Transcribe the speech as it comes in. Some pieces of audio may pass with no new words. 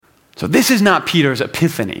So this is not Peter's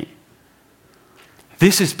epiphany.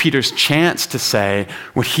 This is Peter's chance to say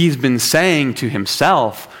what he's been saying to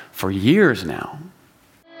himself for years now.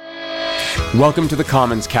 Welcome to the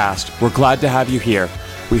Commons Cast. We're glad to have you here.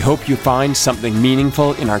 We hope you find something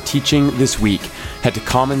meaningful in our teaching this week. Head to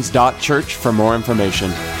commons.church for more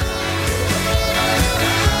information.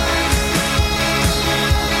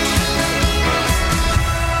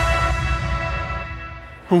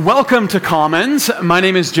 Welcome to Commons. My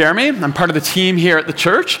name is Jeremy. I'm part of the team here at the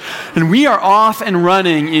church, and we are off and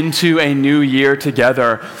running into a new year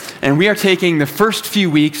together. And we are taking the first few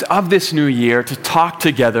weeks of this new year to talk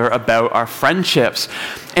together about our friendships.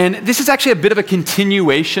 And this is actually a bit of a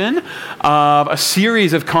continuation of a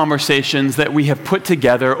series of conversations that we have put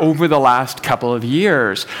together over the last couple of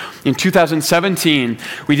years. In 2017,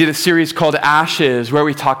 we did a series called Ashes, where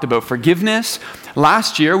we talked about forgiveness.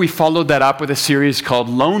 Last year, we followed that up with a series called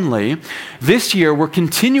Lonely. This year, we're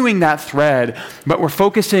continuing that thread, but we're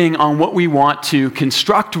focusing on what we want to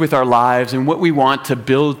construct with our lives and what we want to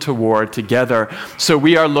build toward together. So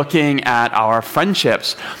we are looking at our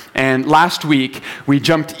friendships. And last week, we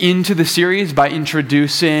jumped into the series by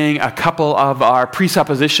introducing a couple of our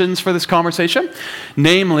presuppositions for this conversation,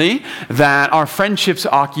 namely that our friendships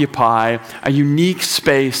occupy a unique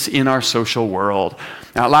space in our social world.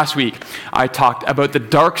 Now, last week, I talked about the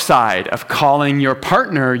dark side of calling your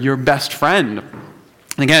partner your best friend.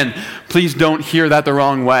 And again, please don't hear that the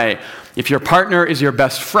wrong way. If your partner is your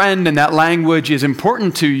best friend and that language is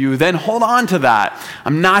important to you, then hold on to that.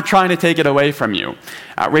 I'm not trying to take it away from you.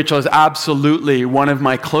 Rachel is absolutely one of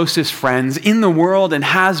my closest friends in the world and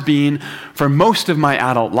has been for most of my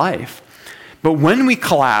adult life. But when we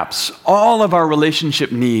collapse all of our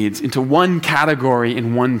relationship needs into one category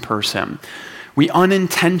in one person, we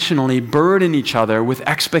unintentionally burden each other with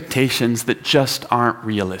expectations that just aren't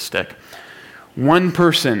realistic. One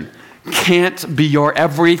person can't be your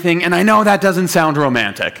everything, and I know that doesn't sound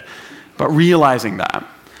romantic, but realizing that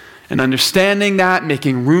and understanding that,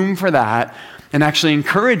 making room for that, and actually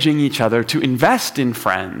encouraging each other to invest in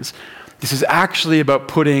friends. This is actually about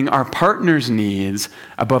putting our partner's needs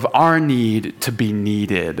above our need to be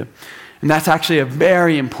needed. And that's actually a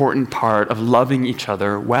very important part of loving each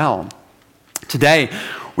other well. Today,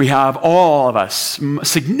 we have all of us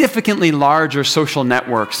significantly larger social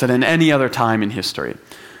networks than in any other time in history.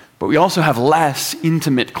 But we also have less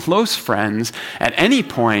intimate, close friends at any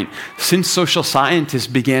point since social scientists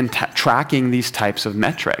began tracking these types of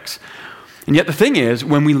metrics. And yet the thing is,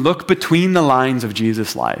 when we look between the lines of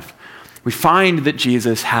Jesus' life, we find that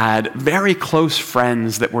Jesus had very close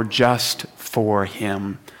friends that were just for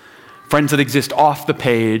him. Friends that exist off the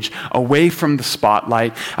page, away from the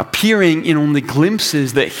spotlight, appearing in only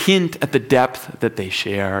glimpses that hint at the depth that they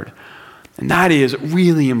shared. And that is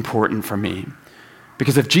really important for me.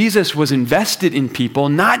 Because if Jesus was invested in people,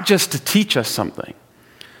 not just to teach us something,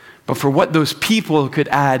 but for what those people could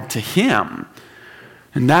add to him,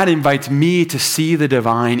 and that invites me to see the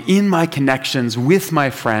divine in my connections with my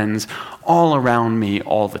friends all around me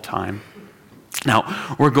all the time.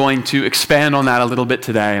 Now, we're going to expand on that a little bit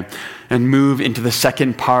today and move into the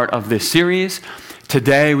second part of this series.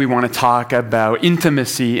 Today, we want to talk about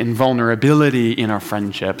intimacy and vulnerability in our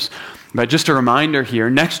friendships. But just a reminder here,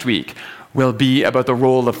 next week will be about the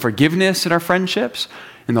role of forgiveness in our friendships.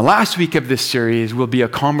 And the last week of this series will be a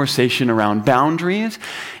conversation around boundaries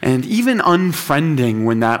and even unfriending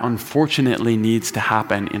when that unfortunately needs to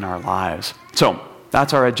happen in our lives. So,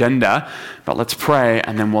 that's our agenda, but let's pray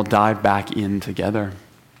and then we'll dive back in together.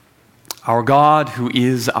 Our God, who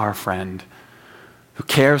is our friend, who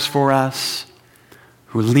cares for us,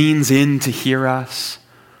 who leans in to hear us,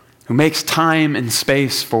 who makes time and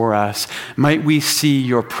space for us, might we see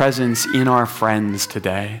your presence in our friends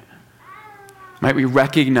today. Might we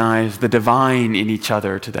recognize the divine in each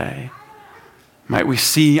other today. Might we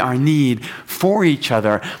see our need for each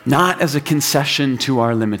other, not as a concession to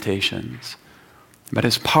our limitations, but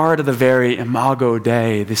as part of the very imago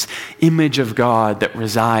Dei, this image of God that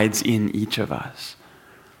resides in each of us.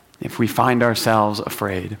 If we find ourselves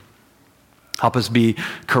afraid, help us be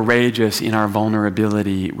courageous in our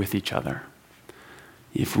vulnerability with each other.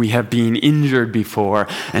 If we have been injured before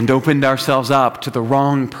and opened ourselves up to the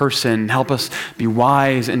wrong person, help us be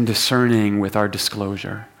wise and discerning with our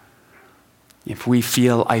disclosure. If we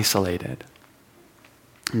feel isolated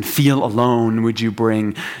and feel alone, would you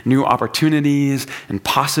bring new opportunities and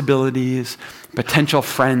possibilities, potential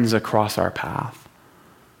friends across our path,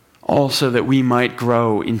 also that we might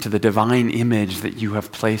grow into the divine image that you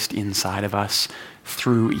have placed inside of us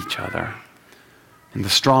through each other. In the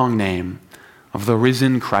strong name of the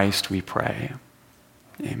risen Christ we pray.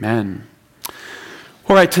 Amen.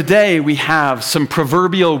 All right, today we have some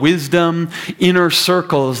proverbial wisdom, inner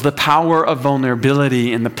circles, the power of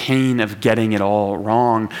vulnerability, and the pain of getting it all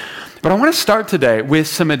wrong. But I want to start today with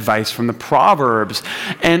some advice from the Proverbs.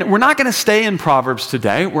 And we're not going to stay in Proverbs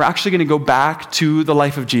today. We're actually going to go back to the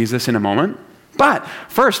life of Jesus in a moment. But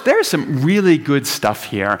first, there's some really good stuff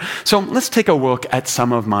here. So let's take a look at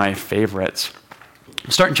some of my favorites.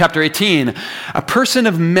 Start in chapter 18. A person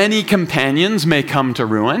of many companions may come to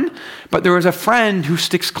ruin, but there is a friend who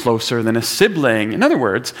sticks closer than a sibling. In other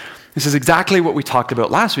words, this is exactly what we talked about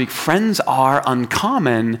last week. Friends are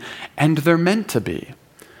uncommon, and they're meant to be.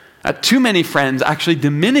 Too many friends actually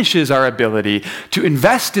diminishes our ability to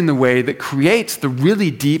invest in the way that creates the really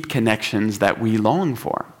deep connections that we long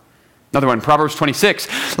for. Another one, Proverbs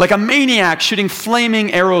 26. Like a maniac shooting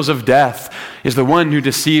flaming arrows of death is the one who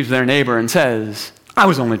deceives their neighbor and says, I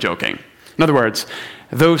was only joking. In other words,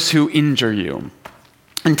 those who injure you,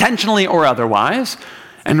 intentionally or otherwise,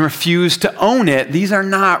 and refuse to own it, these are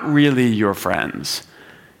not really your friends.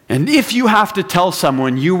 And if you have to tell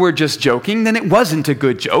someone you were just joking, then it wasn't a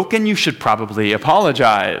good joke, and you should probably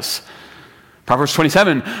apologize. Proverbs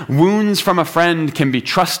 27, wounds from a friend can be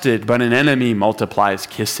trusted, but an enemy multiplies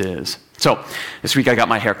kisses. So, this week I got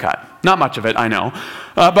my hair cut. Not much of it, I know.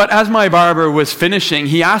 But as my barber was finishing,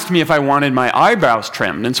 he asked me if I wanted my eyebrows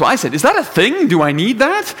trimmed. And so I said, is that a thing? Do I need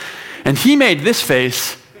that? And he made this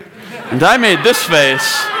face, and I made this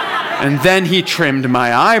face, and then he trimmed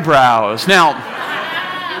my eyebrows. Now,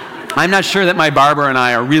 I'm not sure that my barber and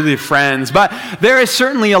I are really friends, but there is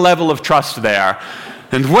certainly a level of trust there.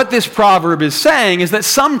 And what this proverb is saying is that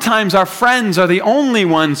sometimes our friends are the only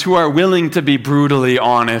ones who are willing to be brutally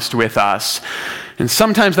honest with us. And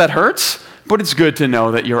sometimes that hurts, but it's good to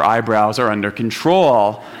know that your eyebrows are under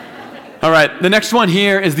control. All right, the next one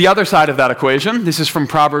here is the other side of that equation. This is from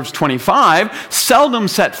Proverbs 25. Seldom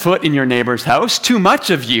set foot in your neighbor's house, too much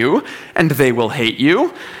of you, and they will hate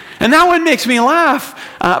you. And that one makes me laugh,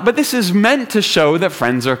 but this is meant to show that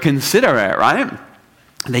friends are considerate, right?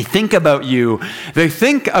 They think about you. They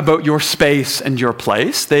think about your space and your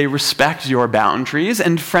place. They respect your boundaries,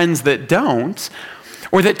 and friends that don't,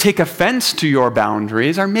 or that take offense to your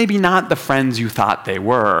boundaries, are maybe not the friends you thought they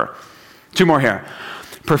were. Two more here.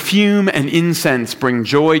 Perfume and incense bring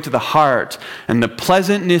joy to the heart, and the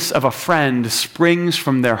pleasantness of a friend springs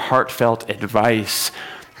from their heartfelt advice.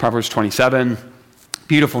 Proverbs 27.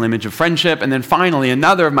 Beautiful image of friendship. And then finally,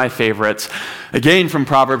 another of my favorites, again from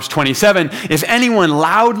Proverbs 27, if anyone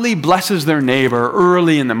loudly blesses their neighbor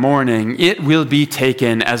early in the morning, it will be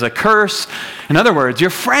taken as a curse. In other words, your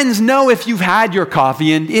friends know if you've had your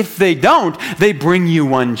coffee, and if they don't, they bring you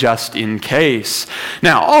one just in case.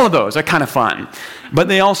 Now, all of those are kind of fun, but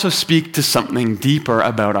they also speak to something deeper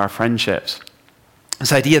about our friendships.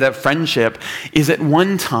 This idea that friendship is at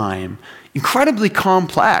one time incredibly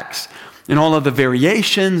complex in all of the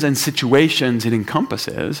variations and situations it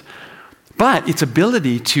encompasses, but its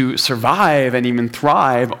ability to survive and even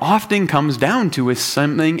thrive often comes down to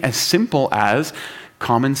something as simple as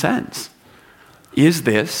common sense. Is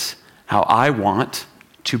this how I want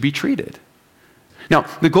to be treated? Now,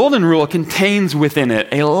 the Golden Rule contains within it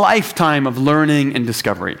a lifetime of learning and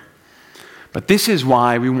discovery. But this is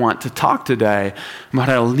why we want to talk today about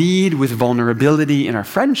how to lead with vulnerability in our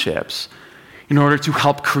friendships in order to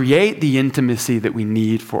help create the intimacy that we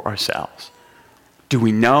need for ourselves. Do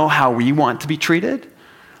we know how we want to be treated?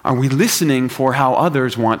 Are we listening for how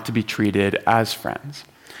others want to be treated as friends?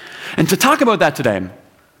 And to talk about that today,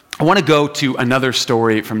 I want to go to another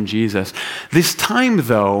story from Jesus. This time,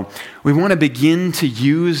 though, we want to begin to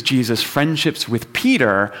use Jesus' friendships with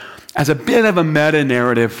Peter as a bit of a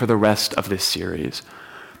meta-narrative for the rest of this series.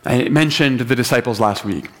 I mentioned the disciples last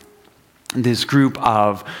week. This group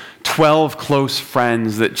of 12 close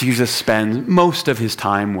friends that Jesus spends most of his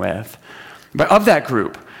time with. But of that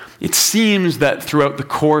group, it seems that throughout the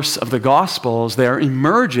course of the Gospels, there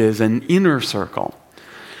emerges an inner circle.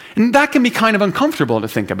 And that can be kind of uncomfortable to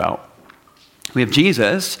think about. We have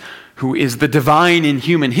Jesus, who is the divine in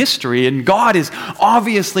human history, and God is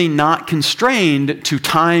obviously not constrained to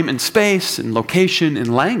time and space and location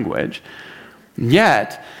and language. And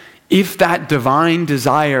yet, if that divine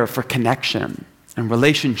desire for connection and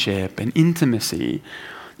relationship and intimacy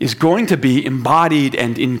is going to be embodied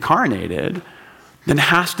and incarnated, then it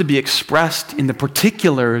has to be expressed in the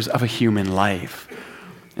particulars of a human life.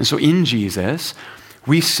 And so in Jesus,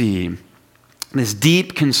 we see this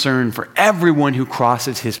deep concern for everyone who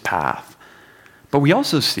crosses his path. But we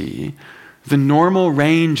also see the normal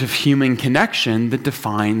range of human connection that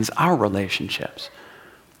defines our relationships.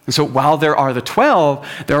 And so while there are the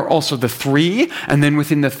 12, there are also the 3, and then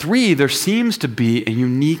within the 3, there seems to be a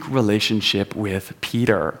unique relationship with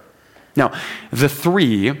Peter. Now, the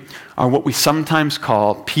 3 are what we sometimes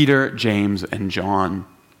call Peter, James, and John.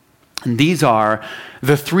 And these are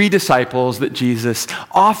the 3 disciples that Jesus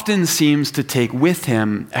often seems to take with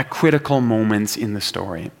him at critical moments in the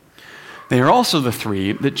story. They are also the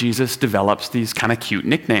 3 that Jesus develops these kind of cute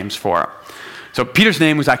nicknames for. So Peter's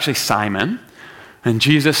name was actually Simon, and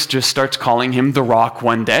Jesus just starts calling him the Rock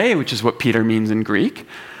one day, which is what Peter means in Greek.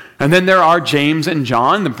 And then there are James and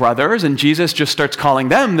John, the brothers, and Jesus just starts calling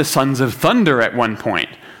them the sons of thunder at one point.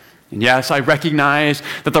 And yes, I recognize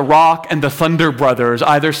that the Rock and the Thunder Brothers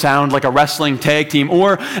either sound like a wrestling tag team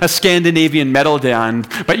or a Scandinavian metal band,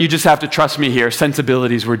 but you just have to trust me here.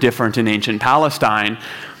 Sensibilities were different in ancient Palestine.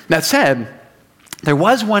 That said, there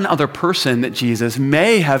was one other person that Jesus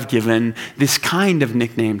may have given this kind of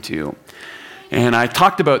nickname to. And I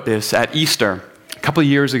talked about this at Easter a couple of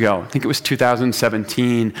years ago. I think it was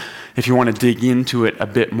 2017, if you want to dig into it a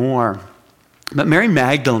bit more. But Mary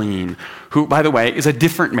Magdalene, who, by the way, is a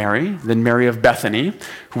different Mary than Mary of Bethany,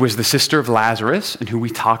 who was the sister of Lazarus and who we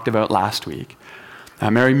talked about last week.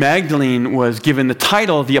 Mary Magdalene was given the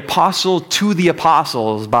title, the Apostle to the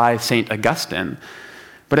Apostles, by St. Augustine.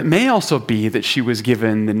 But it may also be that she was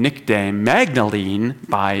given the nickname Magdalene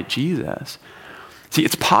by Jesus. See,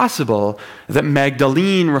 it's possible that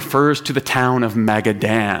Magdalene refers to the town of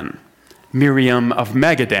Magadan, Miriam of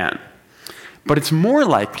Magadan. But it's more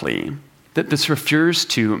likely that this refers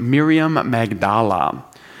to Miriam Magdala.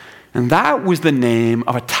 And that was the name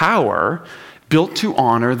of a tower built to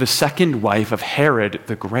honor the second wife of Herod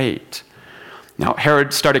the Great. Now,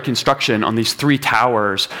 Herod started construction on these 3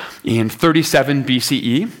 towers in 37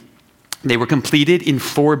 BCE. They were completed in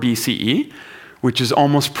 4 BCE, which is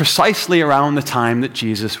almost precisely around the time that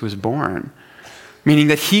Jesus was born, meaning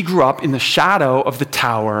that he grew up in the shadow of the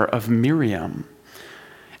Tower of Miriam.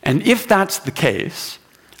 And if that's the case,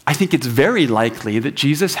 I think it's very likely that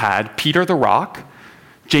Jesus had Peter the Rock,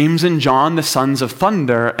 James and John, the sons of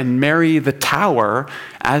thunder, and Mary the Tower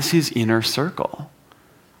as his inner circle.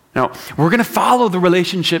 Now, we're going to follow the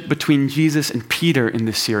relationship between Jesus and Peter in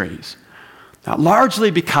this series, largely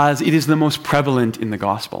because it is the most prevalent in the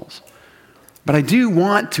Gospels. But I do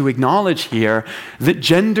want to acknowledge here that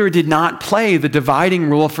gender did not play the dividing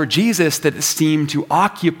role for Jesus that it seemed to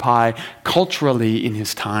occupy culturally in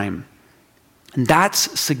his time. And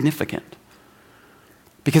that's significant,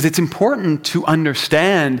 because it's important to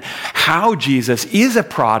understand how Jesus is a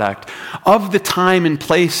product of the time and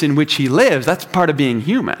place in which he lives. That's part of being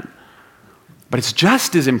human. But it's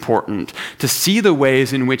just as important to see the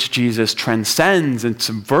ways in which Jesus transcends and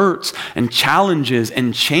subverts and challenges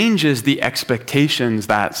and changes the expectations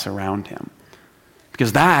that surround him,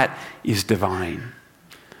 because that is divine.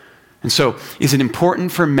 And so, is it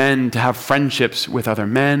important for men to have friendships with other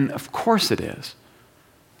men? Of course it is.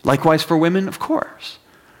 Likewise for women? Of course.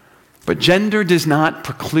 But gender does not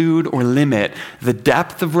preclude or limit the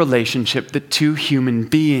depth of relationship that 2 human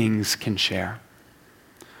beings can share.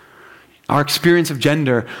 Our experience of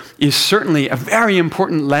gender is certainly a very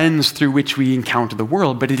important lens through which we encounter the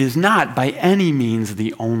world, but it is not by any means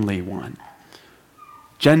the only one.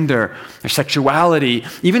 Gender, our sexuality,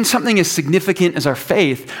 even something as significant as our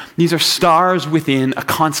faith, these are stars within a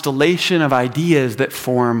constellation of ideas that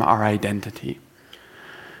form our identity.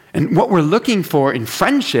 And what we're looking for in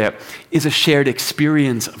friendship is a shared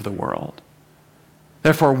experience of the world.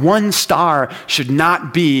 Therefore, one star should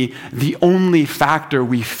not be the only factor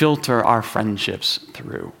we filter our friendships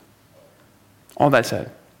through. All that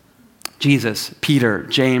said, Jesus, Peter,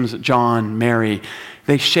 James, John, Mary,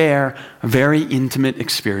 they share a very intimate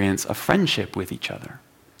experience of friendship with each other.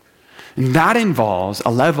 And that involves a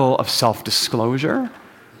level of self-disclosure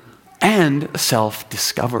and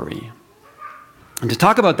self-discovery. And to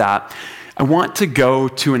talk about that, I want to go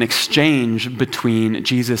to an exchange between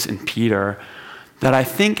Jesus and Peter that I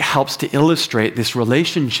think helps to illustrate this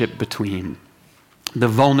relationship between the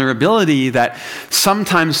vulnerability that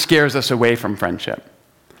sometimes scares us away from friendship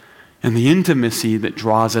and the intimacy that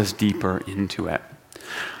draws us deeper into it.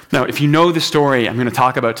 Now, if you know the story I'm going to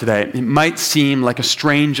talk about today, it might seem like a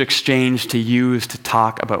strange exchange to use to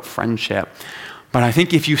talk about friendship. But I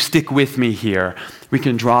think if you stick with me here, we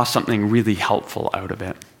can draw something really helpful out of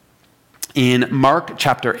it. In Mark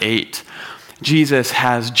chapter 8, Jesus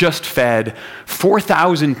has just fed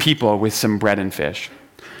 4,000 people with some bread and fish.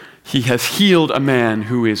 He has healed a man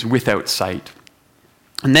who is without sight.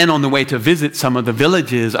 And then on the way to visit some of the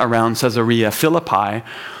villages around Caesarea Philippi,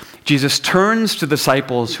 Jesus turns to the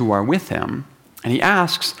disciples who are with him, and he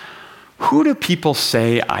asks, "Who do people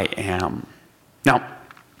say I am?" Now,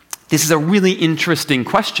 This is a really interesting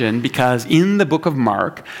question because in the book of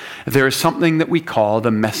Mark, there is something that we call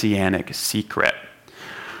the messianic secret.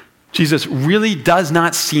 Jesus really does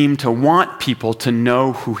not seem to want people to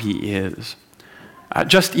know who he is.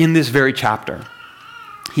 Just in this very chapter,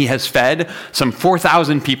 he has fed some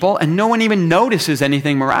 4,000 people, and no one even notices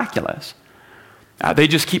anything miraculous. They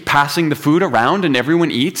just keep passing the food around, and everyone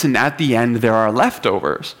eats, and at the end, there are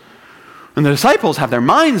leftovers. And the disciples have their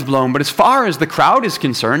minds blown, but as far as the crowd is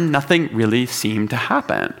concerned, nothing really seemed to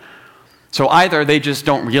happen. So either they just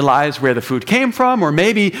don't realize where the food came from, or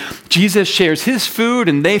maybe Jesus shares his food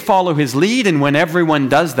and they follow his lead, and when everyone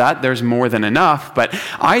does that, there's more than enough. But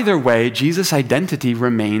either way, Jesus' identity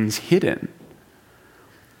remains hidden.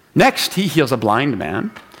 Next, he heals a blind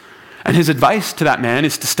man, and his advice to that man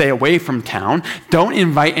is to stay away from town. Don't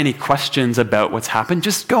invite any questions about what's happened.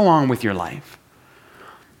 Just go on with your life.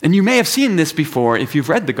 And you may have seen this before if you've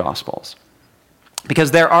read the Gospels, because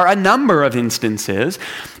there are a number of instances,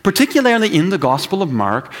 particularly in the Gospel of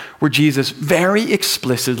Mark, where Jesus very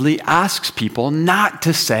explicitly asks people not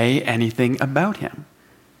to say anything about him.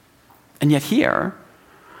 And yet here,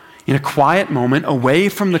 in a quiet moment away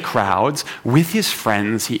from the crowds with his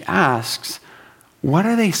friends, he asks, "What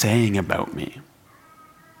are they saying about me?"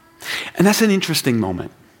 And that's an interesting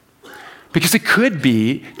moment, because it could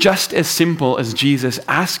be just as simple as Jesus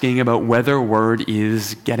asking about whether word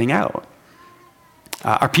is getting out.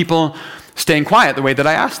 Are people staying quiet the way that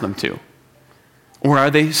I asked them to? Or are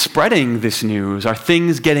they spreading this news? Are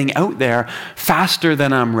things getting out there faster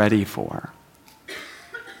than I'm ready for?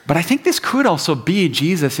 But I think this could also be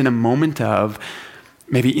Jesus in a moment of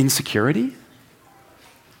maybe insecurity.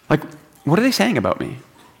 Like, what are they saying about me?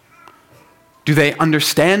 Do they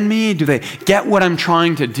understand me? Do they get what I'm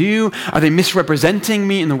trying to do? Are they misrepresenting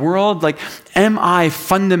me in the world? Like, am I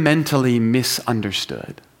fundamentally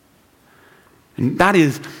misunderstood? And that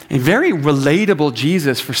is a very relatable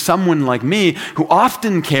Jesus for someone like me who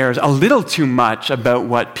often cares a little too much about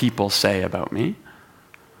what people say about me.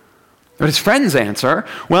 But his friends answer,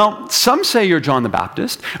 well, some say you're John the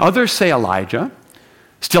Baptist, others say Elijah,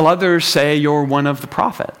 still others say you're one of the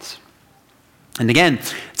prophets. And again,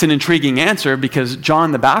 it's an intriguing answer because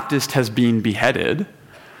John the Baptist has been beheaded,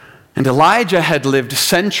 and Elijah had lived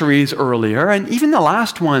centuries earlier, and even the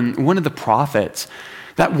last one of the prophets,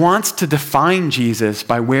 that wants to define Jesus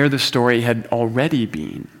by where the story had already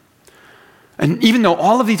been. And even though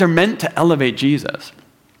all of these are meant to elevate Jesus,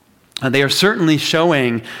 they are certainly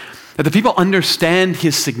showing that the people understand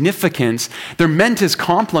his significance. They're meant as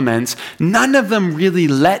compliments. None of them really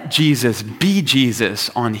let Jesus be Jesus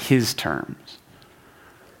on his terms.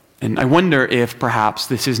 And I wonder if perhaps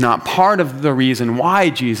this is not part of the reason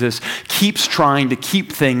why Jesus keeps trying to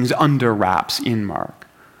keep things under wraps in Mark.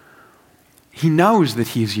 He knows that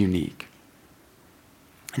he's unique.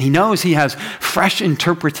 And he knows he has fresh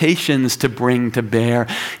interpretations to bring to bear.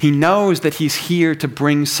 He knows that he's here to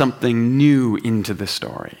bring something new into the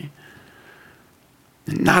story.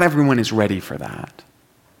 And not everyone is ready for that.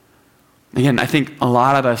 Again, I think a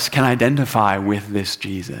lot of us can identify with this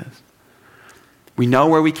Jesus. We know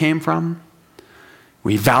where we came from.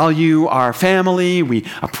 We value our family. We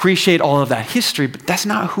appreciate all of that history, but that's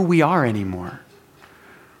not who we are anymore.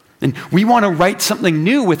 And we want to write something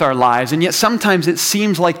new with our lives, and yet sometimes it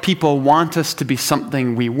seems like people want us to be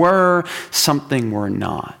something we were, something we're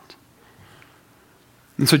not.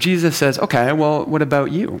 And so Jesus says, okay, well, what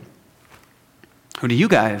about you? Who do you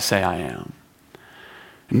guys say I am?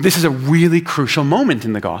 And this is a really crucial moment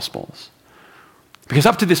in the Gospels. Because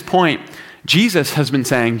up to this point, Jesus has been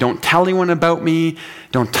saying, don't tell anyone about me,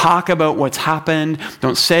 don't talk about what's happened,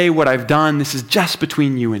 don't say what I've done, this is just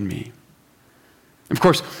between you and me. Of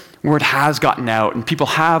course, word has gotten out and people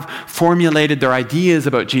have formulated their ideas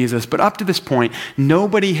about Jesus, but up to this point,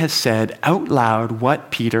 nobody has said out loud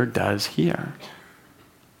what Peter does here.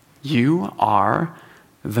 You are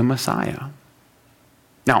the Messiah.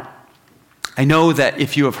 Now, I know that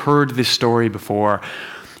if you have heard this story before,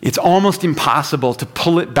 it's almost impossible to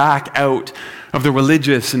pull it back out of the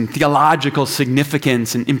religious and theological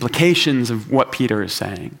significance and implications of what Peter is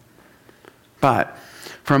saying. But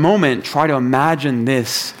for a moment, try to imagine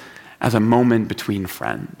this as a moment between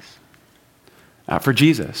friends. For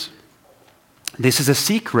Jesus, this is a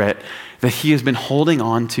secret that he has been holding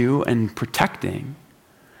on to and protecting.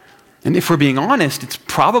 And if we're being honest, it's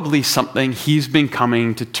probably something he's been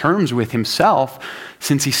coming to terms with himself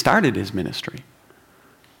since he started his ministry.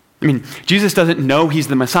 I mean, Jesus doesn't know he's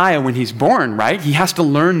the Messiah when he's born, right? He has to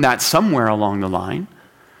learn that somewhere along the line.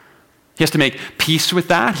 He has to make peace with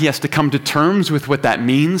that. He has to come to terms with what that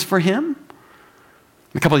means for him.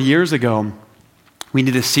 A couple of years ago, we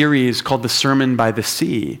did a series called The Sermon by the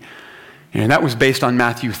Sea. And that was based on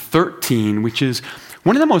Matthew 13, which is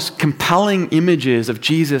one of the most compelling images of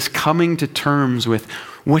Jesus coming to terms with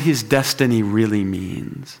what his destiny really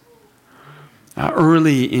means.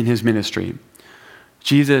 Early in his ministry,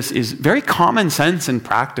 Jesus is very common sense and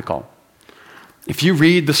practical. If you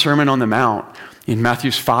read the Sermon on the Mount in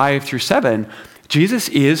Matthews 5 through 7, Jesus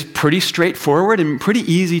is pretty straightforward and pretty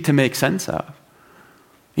easy to make sense of.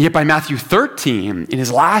 Yet by Matthew 13, in his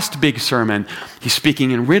last big sermon, he's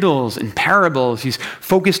speaking in riddles and parables. He's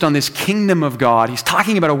focused on this kingdom of God. He's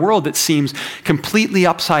talking about a world that seems completely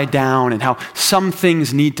upside down and how some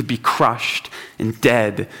things need to be crushed and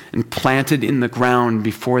dead and planted in the ground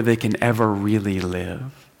before they can ever really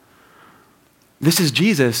live. This is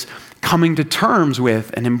Jesus coming to terms with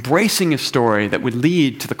and embracing a story that would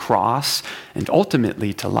lead to the cross and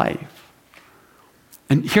ultimately to life.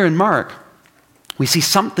 And here in Mark, we see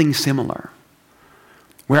something similar,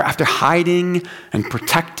 where after hiding and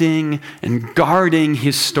protecting and guarding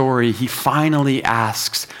his story, he finally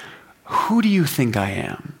asks, "Who do you think I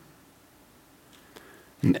am?"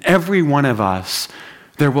 And every one of us,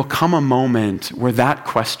 there will come a moment where that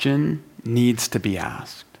question needs to be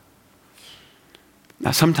asked.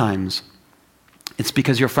 Now, sometimes it's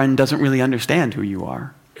because your friend doesn't really understand who you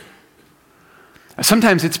are.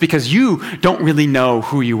 Sometimes it's because you don't really know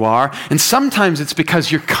who you are, and sometimes it's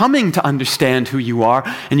because you're coming to understand who you are,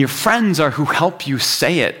 and your friends are who help you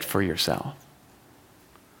say it for yourself.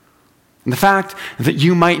 And the fact that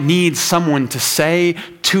you might need someone to say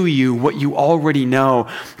to you what you already know,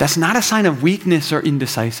 that's not a sign of weakness or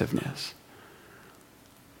indecisiveness.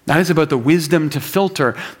 That is about the wisdom to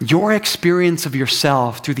filter your experience of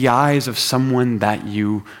yourself through the eyes of someone that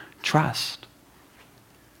you trust.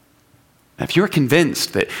 If you're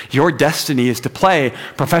convinced that your destiny is to play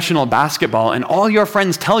professional basketball and all your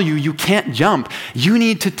friends tell you you can't jump, you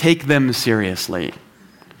need to take them seriously.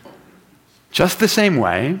 Just the same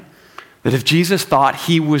way that if Jesus thought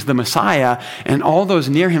he was the Messiah and all those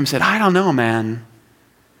near him said, "I don't know, man,"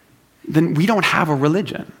 then we don't have a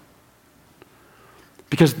religion.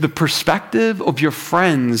 Because the perspective of your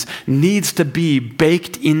friends needs to be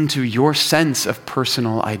baked into your sense of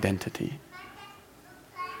personal identity.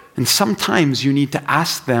 And sometimes you need to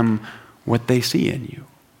ask them what they see in you.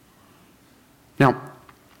 Now,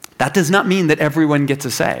 that does not mean that everyone gets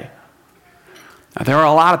a say. Now, there are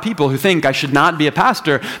a lot of people who think I should not be a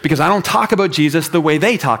pastor because I don't talk about Jesus the way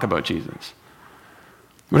they talk about Jesus.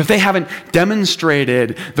 But if they haven't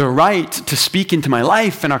demonstrated the right to speak into my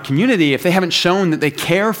life and our community, if they haven't shown that they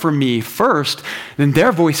care for me first, then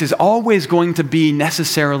their voice is always going to be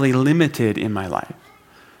necessarily limited in my life.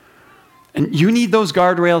 And you need those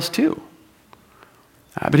guardrails too.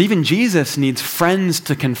 But even Jesus needs friends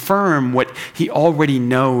to confirm what he already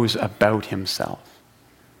knows about himself.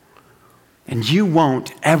 And you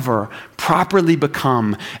won't ever properly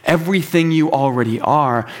become everything you already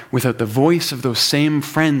are without the voice of those same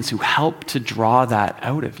friends who help to draw that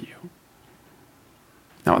out of you.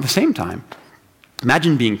 Now, at the same time,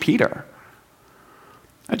 imagine being Peter.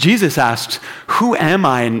 Jesus asks, "Who am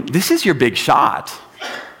I?" And this is your big shot.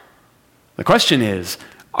 The question is,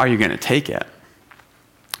 are you going to take it?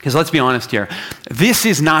 Because let's be honest here, this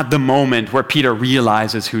is not the moment where Peter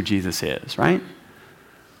realizes who Jesus is, right?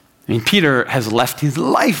 I mean, Peter has left his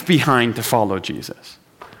life behind to follow Jesus.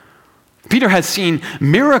 Peter has seen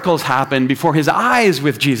miracles happen before his eyes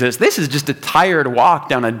with Jesus. This is just a tired walk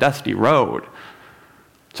down a dusty road.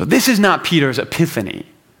 So this is not Peter's epiphany.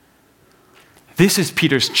 This is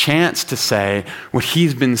Peter's chance to say what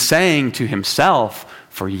he's been saying to himself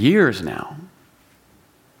for years now.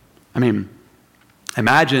 I mean,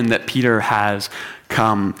 imagine that Peter has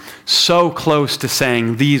come so close to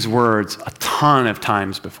saying these words a ton of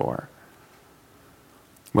times before.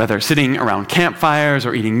 Whether sitting around campfires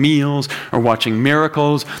or eating meals or watching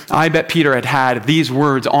miracles, I bet Peter had these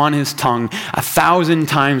words on his tongue 1,000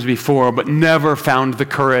 times before, but never found the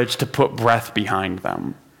courage to put breath behind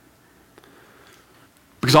them.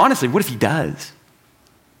 Because honestly, what if he does?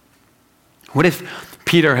 What if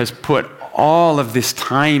Peter has put all of this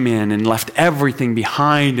time in and left everything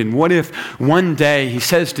behind? And what if one day he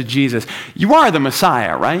says to Jesus, "You are the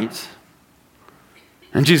Messiah, right?"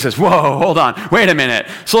 And Jesus says, "Whoa, hold on. Wait a minute.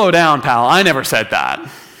 Slow down, pal. I never said that.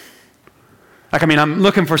 I'm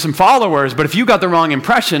looking for some followers, but if you got the wrong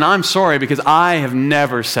impression, I'm sorry because I have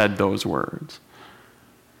never said those words."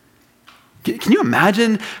 Can you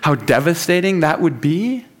imagine how devastating that would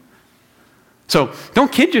be? So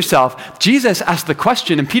don't kid yourself. Jesus asked the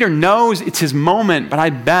question, and Peter knows it's his moment, but I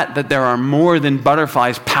bet that there are more than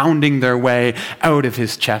butterflies pounding their way out of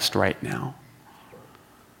his chest right now.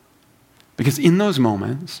 Because in those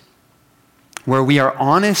moments where we are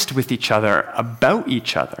honest with each other about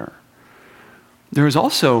each other, there is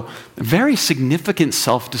also a very significant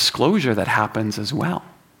self-disclosure that happens as well.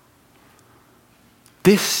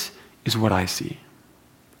 This is what I see.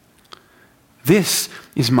 This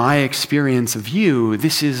is my experience of you.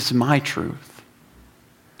 This is my truth.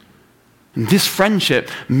 And this friendship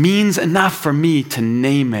means enough for me to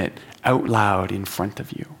name it out loud in front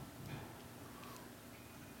of you.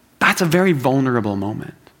 That's a very vulnerable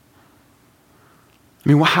moment. I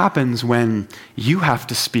mean, what happens when you have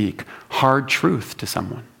to speak hard truth to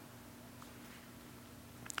someone?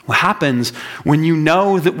 What happens when you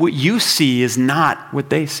know that what you see is not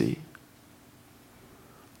what they see?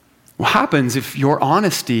 What happens if your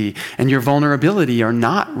honesty and your vulnerability are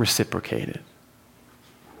not reciprocated?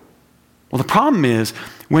 Well, the problem is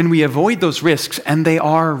when we avoid those risks, and they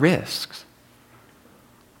are risks,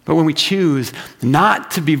 but when we choose not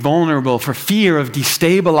to be vulnerable for fear of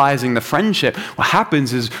destabilizing the friendship, what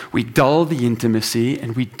happens is we dull the intimacy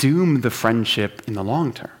and we doom the friendship in the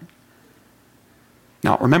long term.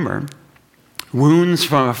 Now, remember, wounds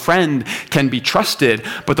from a friend can be trusted,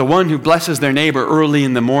 but the one who blesses their neighbor early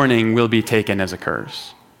in the morning will be taken as a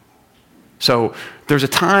curse. So there's a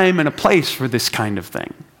time and a place for this kind of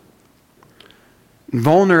thing.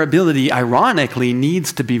 Vulnerability, ironically,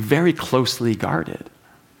 needs to be very closely guarded.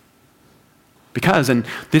 Because, and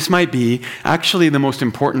this might be actually the most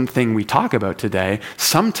important thing we talk about today,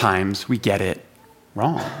 sometimes we get it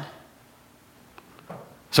wrong.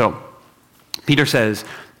 So, Peter says,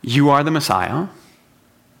 "You are the Messiah."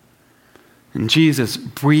 And Jesus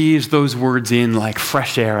breathes those words in like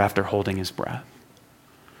fresh air after holding his breath.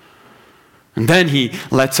 And then he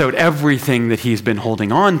lets out everything that he's been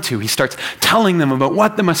holding on to. He starts telling them about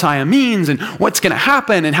what the Messiah means and what's going to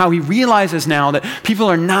happen and how he realizes now that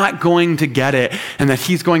people are not going to get it and that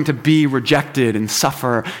he's going to be rejected and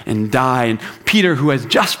suffer and die. And Peter, who has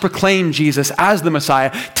just proclaimed Jesus as the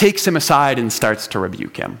Messiah, takes him aside and starts to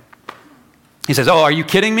rebuke him. He says, "Oh, are you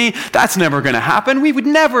kidding me? That's never going to happen. We would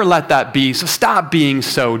never let that be, so stop being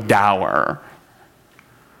so dour."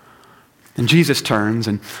 And Jesus turns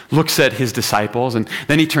and looks at his disciples, and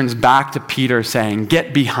then he turns back to Peter saying,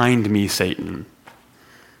 "Get behind me, Satan.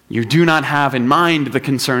 You do not have in mind the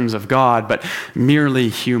concerns of God, but merely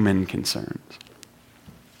human concerns."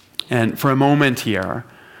 And for a moment here,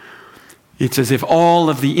 it's as if all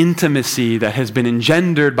of the intimacy that has been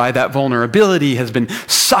engendered by that vulnerability has been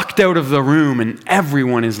sucked out of the room, and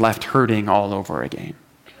everyone is left hurting all over again.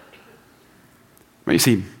 But you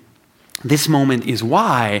see, this moment is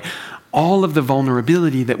why all of the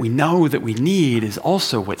vulnerability that we know that we need is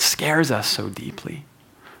also what scares us so deeply.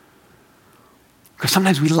 Because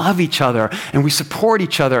sometimes we love each other and we support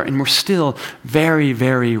each other and we're still very,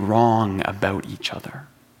 very wrong about each other.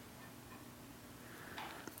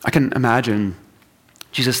 I can imagine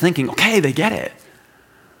Jesus thinking, okay, they get it.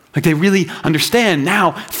 Like they really understand.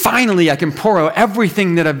 Now, finally, I can pour out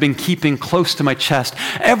everything that I've been keeping close to my chest,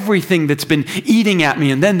 everything that's been eating at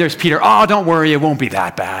me. And then there's Peter. "Oh, don't worry, it won't be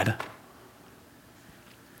that bad."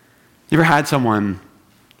 You ever had someone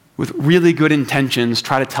with really good intentions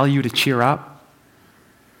try to tell you to cheer up?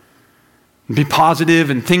 Be positive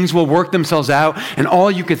and things will work themselves out, and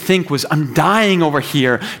all you could think was, "I'm dying over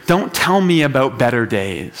here. Don't tell me about better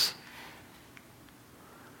days."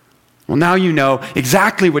 Well, now you know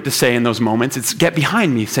exactly what to say in those moments. It's, "Get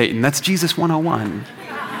behind me, Satan." That's Jesus 101.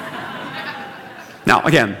 Now,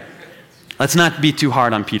 again, let's not be too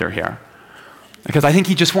hard on Peter here, because I think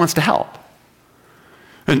he just wants to help.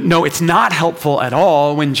 And no, it's not helpful at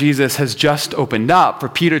all when Jesus has just opened up for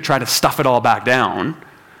Peter to try to stuff it all back down.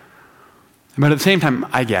 But at the same time,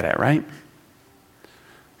 I get it, right?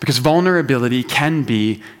 Because vulnerability can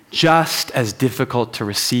be just as difficult to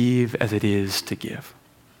receive as it is to give.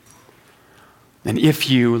 And if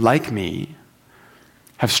you, like me,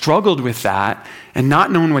 have struggled with that and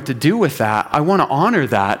not known what to do with that, I want to honor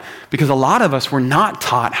that because a lot of us were not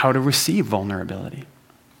taught how to receive vulnerability.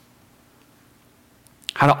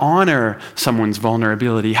 How to honor someone's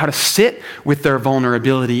vulnerability, how to sit with their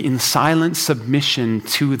vulnerability in silent submission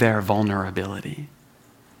to their vulnerability.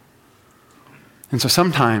 And so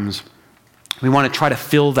sometimes we want to try to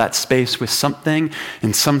fill that space with something,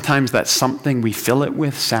 and sometimes that something we fill it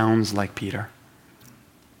with sounds like Peter.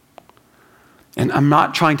 And I'm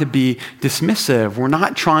not trying to be dismissive. We're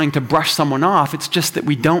not trying to brush someone off. It's just that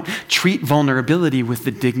we don't treat vulnerability with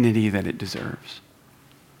the dignity that it deserves.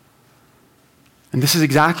 And this is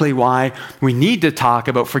exactly why we need to talk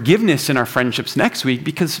about forgiveness in our friendships next week,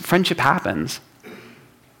 because friendship happens.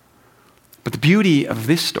 But the beauty of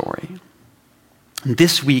this story And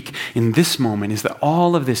this week, in this moment, is that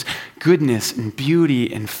all of this goodness and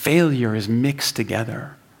beauty and failure is mixed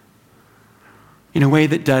together in a way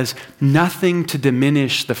that does nothing to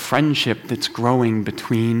diminish the friendship that's growing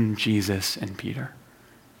between Jesus and Peter.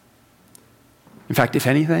 In fact, if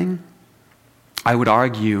anything, I would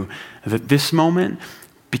argue that this moment,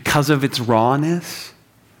 because of its rawness,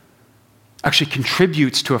 actually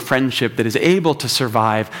contributes to a friendship that is able to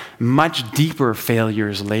survive much deeper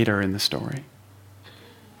failures later in the story.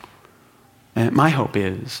 And my hope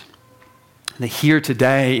is that here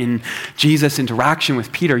today in Jesus' interaction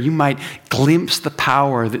with Peter, you might glimpse the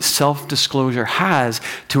power that self-disclosure has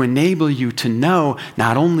to enable you to know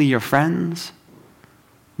not only your friends,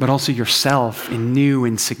 but also yourself in new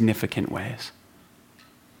and significant ways.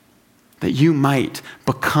 That you might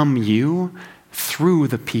become you through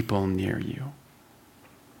the people near you.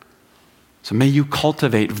 So may you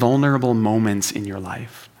cultivate vulnerable moments in your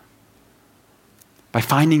life by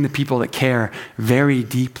finding the people that care very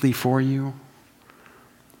deeply for you,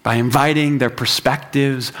 by inviting their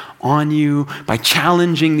perspectives on you, by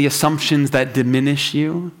challenging the assumptions that diminish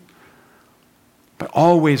you, but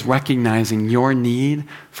always recognizing your need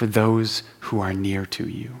for those who are near to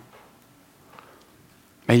you.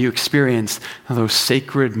 May you experience those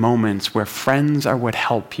sacred moments where friends are what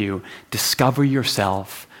help you discover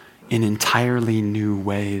yourself in entirely new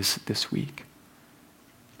ways this week.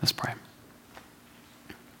 Let's pray.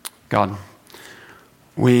 God,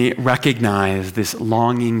 we recognize this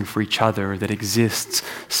longing for each other that exists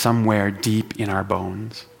somewhere deep in our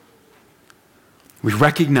bones. We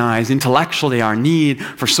recognize intellectually our need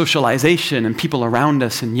for socialization and people around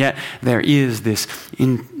us, and yet there is this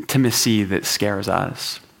intimacy that scares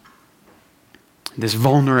us, this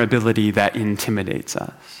vulnerability that intimidates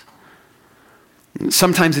us.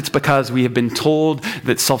 Sometimes it's because we have been told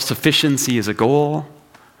that self-sufficiency is a goal.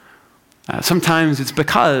 Sometimes it's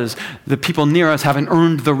because the people near us haven't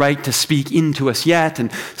earned the right to speak into us yet,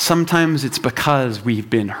 and sometimes it's because we've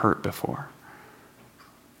been hurt before.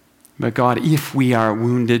 But God, if we are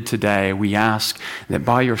wounded today, we ask that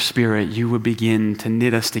by your Spirit you would begin to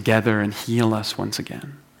knit us together and heal us once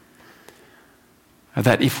again.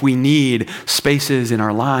 That if we need spaces in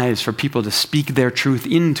our lives for people to speak their truth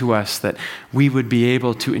into us, that we would be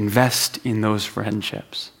able to invest in those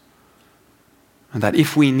friendships. And that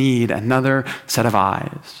if we need another set of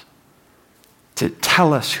eyes to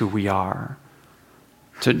tell us who we are,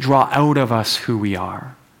 to draw out of us who we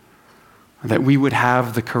are, that we would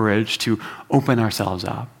have the courage to open ourselves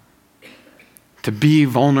up, to be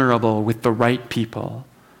vulnerable with the right people,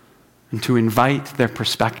 and to invite their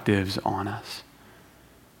perspectives on us.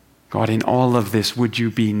 God, in all of this, would you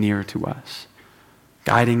be near to us,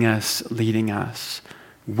 guiding us, leading us,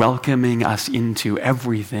 welcoming us into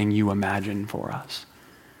everything you imagine for us.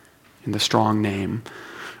 In the strong name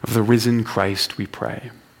of the risen Christ we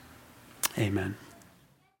pray. Amen.